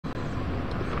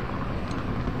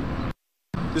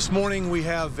This morning we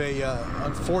have a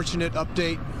unfortunate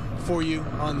update for you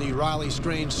on the Riley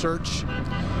Strange search.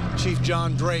 Chief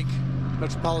John Drake,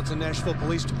 Metropolitan Nashville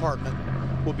Police Department,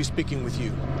 will be speaking with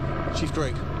you. Chief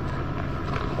Drake.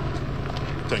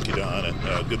 Thank you, Don,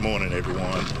 and good morning,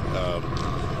 everyone.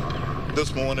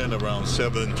 This morning around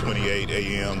 7:28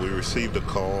 a.m. we received a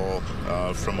call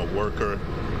from a worker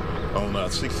on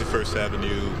 61st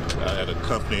Avenue at a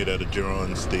company that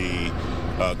adjoins the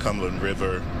Cumberland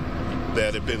River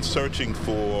that had been searching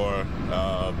for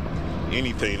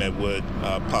anything that would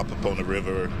pop up on the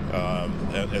river,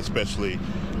 especially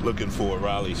looking for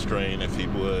Riley Strain if he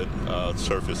would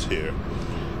surface here.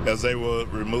 As they were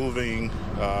removing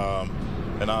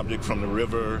an object from the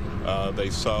river,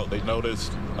 they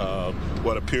noticed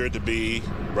what appeared to be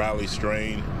Riley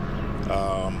Strain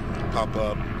pop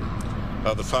up.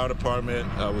 The fire department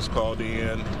was called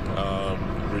in,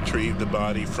 retrieved the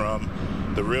body from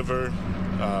the river.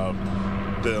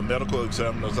 The medical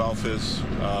examiner's office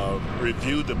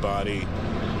reviewed the body,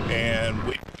 and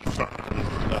we confirmed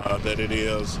that it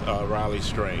is Riley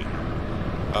Strain.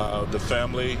 The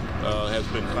family has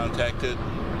been contacted.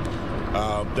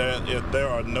 There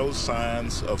are no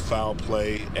signs of foul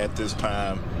play at this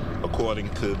time, according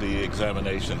to the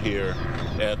examination here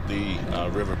at the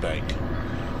riverbank.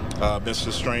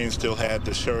 Mr. Strain still had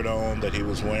the shirt on that he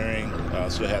was wearing,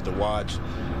 still had the watch,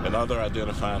 and other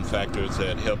identifying factors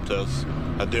that helped us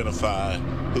identify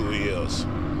who he is.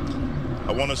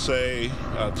 I want to say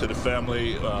to the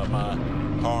family, my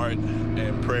heart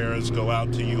and prayers go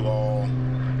out to you all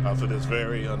for this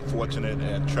very unfortunate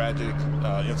and tragic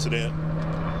incident.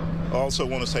 I also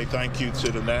want to say thank you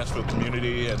to the Nashville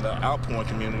community and the Outpouring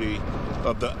community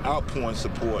of the outpouring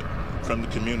support from the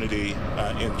community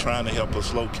in trying to help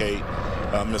us locate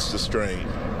Mr. Strain.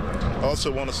 I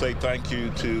also want to say thank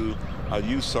you to our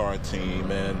USAR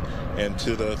team and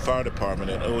to the fire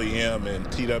department and OEM and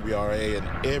TWRA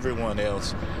and everyone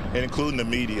else, and including the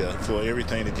media, for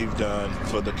everything that you've done,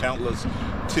 for the countless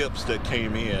tips that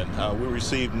came in. We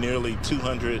received nearly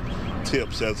 200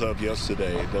 tips as of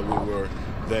yesterday that we were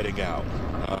vetting out.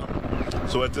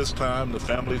 So at this time, the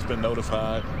family's been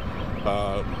notified.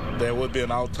 There would be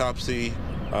an autopsy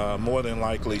more than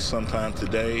likely sometime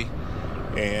today,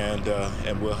 and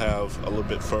we'll have a little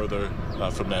bit further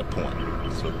from that point.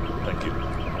 So thank you.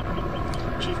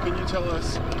 Chief, can you tell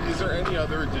us, is there any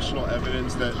other additional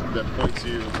evidence that points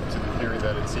you to the theory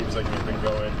that it seems like you've been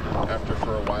going after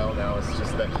for a while now? It's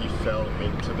just that he fell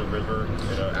into the river,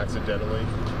 accidentally?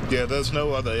 Yeah, there's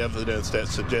no other evidence that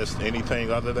suggests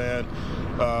anything other than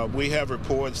we have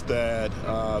reports that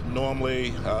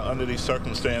normally under these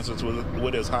circumstances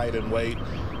with his height and weight,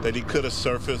 that he could have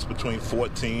surfaced between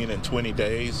 14 and 20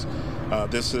 days.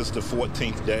 This is the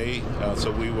 14th day, so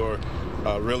we were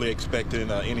really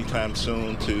expecting anytime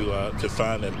soon to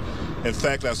find him. In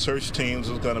fact, our search teams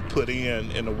was going to put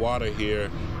in the water here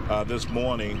this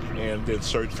morning and then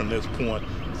search from this point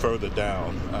further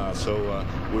down. So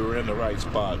we were in the right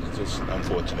spot. It's just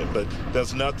unfortunate, but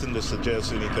there's nothing to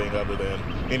suggest anything other than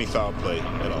any foul play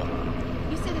at all.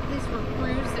 You said that these were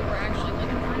crews that were actually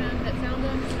looking for him that found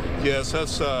him? Yes,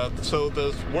 that's so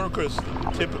the workers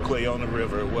typically on the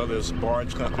river, whether it's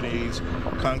barge companies,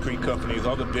 concrete companies,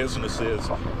 other businesses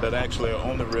that actually are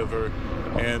on the river,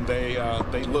 and they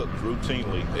look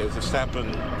routinely. It's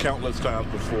happened countless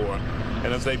times before.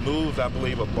 And as they moved, I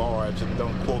believe, a barge, and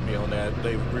don't quote me on that,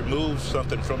 they removed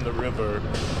something from the river,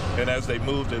 and as they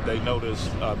moved it, they noticed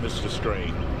Mr.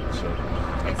 Strain,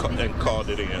 and called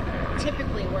it in.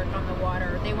 Typically work on the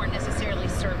water. They weren't necessarily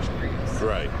search crews.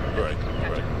 Right.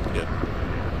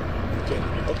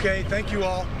 Yeah. Okay, thank you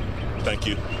all. Thank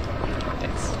you.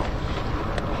 Thanks.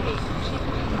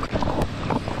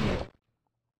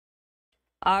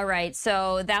 All right,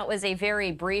 so that was a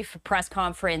very brief press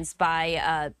conference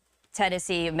by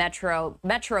Tennessee Metro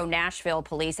Nashville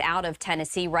Police out of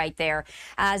Tennessee right there,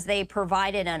 as they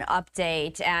provided an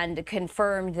update and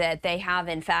confirmed that they have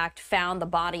in fact found the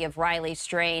body of Riley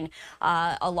Strain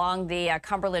along the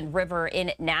Cumberland River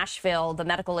in Nashville. The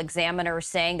medical examiner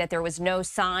saying that there was no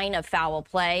sign of foul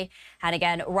play. And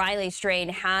again, Riley Strain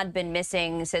had been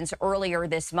missing since earlier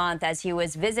this month as he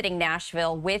was visiting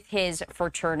Nashville with his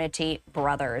fraternity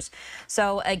brothers.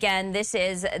 So again, this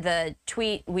is the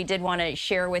tweet we did want to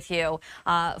share with you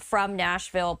from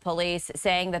Nashville Police,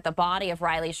 saying that the body of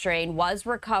Riley Strain was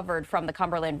recovered from the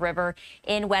Cumberland River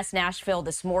in West Nashville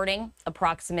this morning,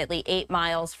 approximately 8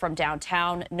 miles from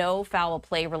downtown. No foul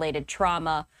play related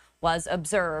trauma was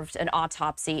observed. An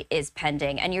autopsy is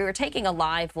pending. And you're taking a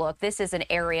live look. This is an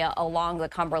area along the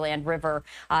Cumberland River.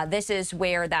 This is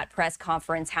where that press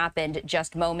conference happened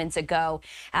just moments ago.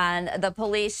 And the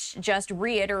police just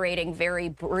reiterating very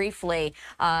briefly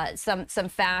some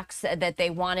facts that they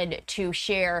wanted to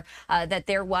share, that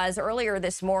there was earlier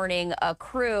this morning, a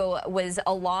crew was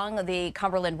along the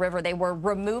Cumberland River. They were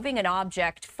removing an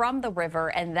object from the river,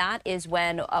 and that is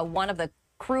when one of the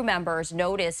crew members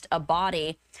noticed a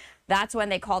body. That's when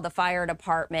they called the fire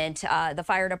department. The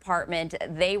fire department,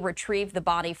 they retrieved the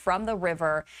body from the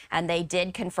river, and they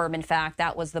did confirm, in fact,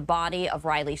 that was the body of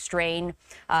Riley Strain.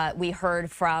 We heard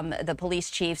from the police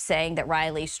chief saying that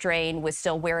Riley Strain was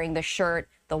still wearing the shirt,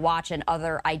 the watch, and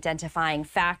other identifying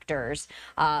factors.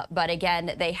 But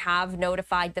again, they have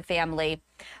notified the family.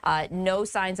 No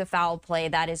signs of foul play.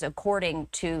 That is according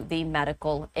to the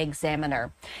medical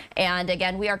examiner. And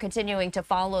again, we are continuing to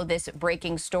follow this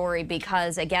breaking story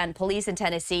because, again, police in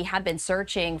Tennessee have been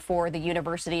searching for the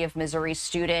University of Missouri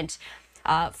student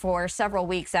for several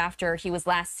weeks after he was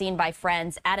last seen by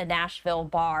friends at a Nashville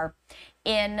bar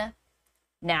in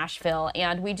Nashville.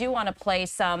 And we do want to play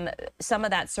some of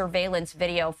that surveillance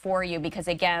video for you because,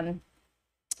 again,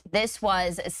 this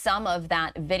was some of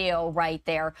that video right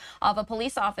there of a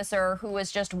police officer who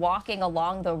was just walking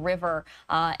along the river.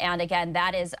 And again,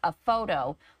 that is a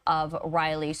photo of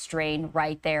Riley Strain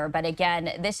right there. But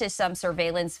again, this is some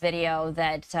surveillance video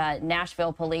that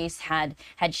Nashville police had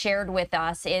shared with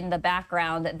us. In the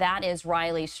background, that is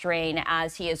Riley Strain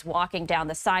as he is walking down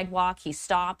the sidewalk. He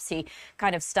stops, he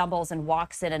kind of stumbles and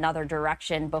walks in another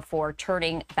direction before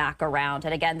turning back around.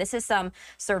 And again, this is some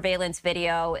surveillance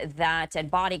video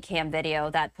and body cam video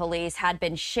that police had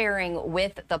been sharing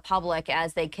with the public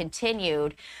as they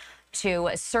continued to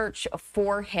search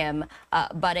for him.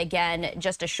 But again,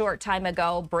 just a short time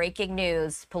ago, breaking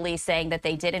news, police saying that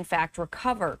they did in fact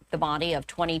recover the body of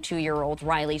 22-year-old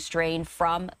Riley Strain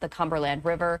from the Cumberland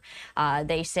River.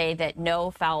 They say that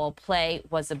no foul play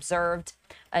was observed.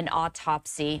 An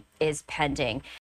autopsy is pending.